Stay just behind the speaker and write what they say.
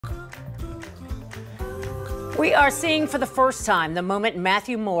We are seeing for the first time the moment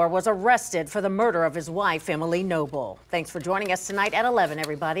Matheau Moore was arrested for the murder of his wife, Emily Noble. Thanks for joining us tonight at 11,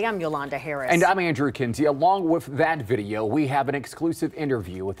 everybody. I'm Yolanda Harris. And I'm Andrew Kinsey. Along with that video, we have an exclusive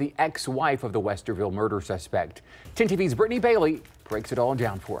interview with the ex-wife of the Westerville murder suspect. 10 TV's Brittany Bailey breaks it all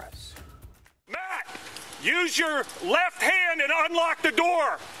down for us. Matt, use your left hand and unlock the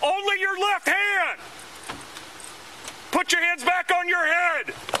door. Only your left hand. Put your hands back on your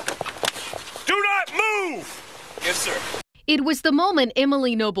head. Do not move. Yes, sir. It was the moment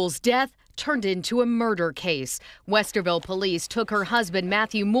Emily Noble's death turned into a murder case. Westerville police took her husband,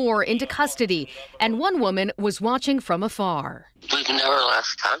 Matheau Moore, into custody, and one woman was watching from afar. We've never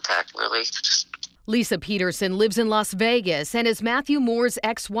lost contact, really. Lisa Pedersen lives in Las Vegas and is Matheau Moore's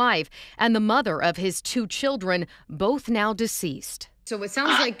ex-wife and the mother of his 2 children, both now deceased. So it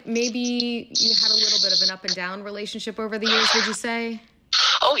sounds like maybe you had a little bit of an up and down relationship over the years, would you say?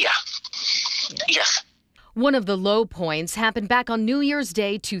 Oh, yeah. Yes. One of the low points happened back on New Year's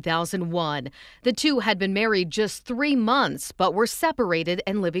Day 2001. The two had been married just 3 months, but were separated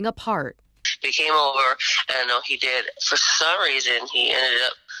and living apart. He came over, and he did. For some reason, he ended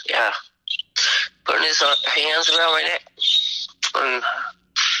up, putting his hands around my neck, and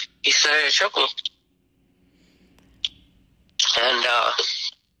he started to choke me. And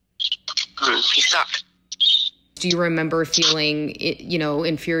he stopped. Do you remember feeling,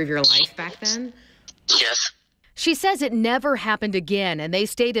 in fear of your life back then? Yes. She says it never happened again, and they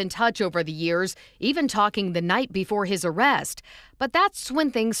stayed in touch over the years, even talking the night before his arrest. But that's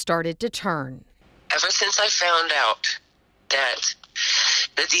when things started to turn. Ever since I found out that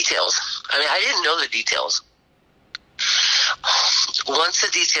the details, I didn't know the details. Once the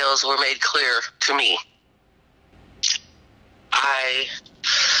details were made clear to me, I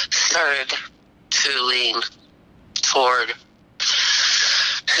started to lean toward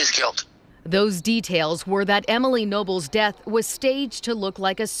his guilt. Those details were that Emily Noble's death was staged to look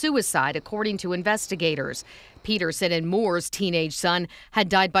like a suicide, according to investigators. Pedersen and Moore's teenage son had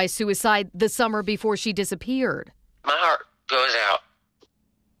died by suicide the summer before she disappeared. My heart goes out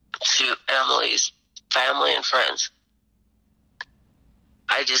to Emily's family and friends.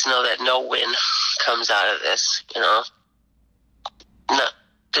 I just know that no win comes out of this,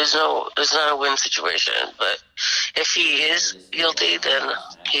 No, there's not a win situation, but if he is guilty, then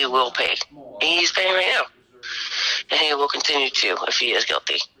he will pay. And he's paying right now. And he will continue to if he is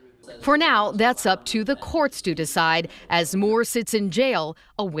guilty. For now, that's up to the courts to decide as Moore sits in jail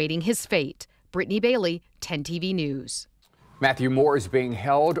awaiting his fate. Brittany Bailey, 10 TV News. Matheau Moore is being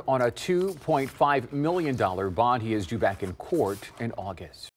held on a $2.5 million bond. He is due back in court in August.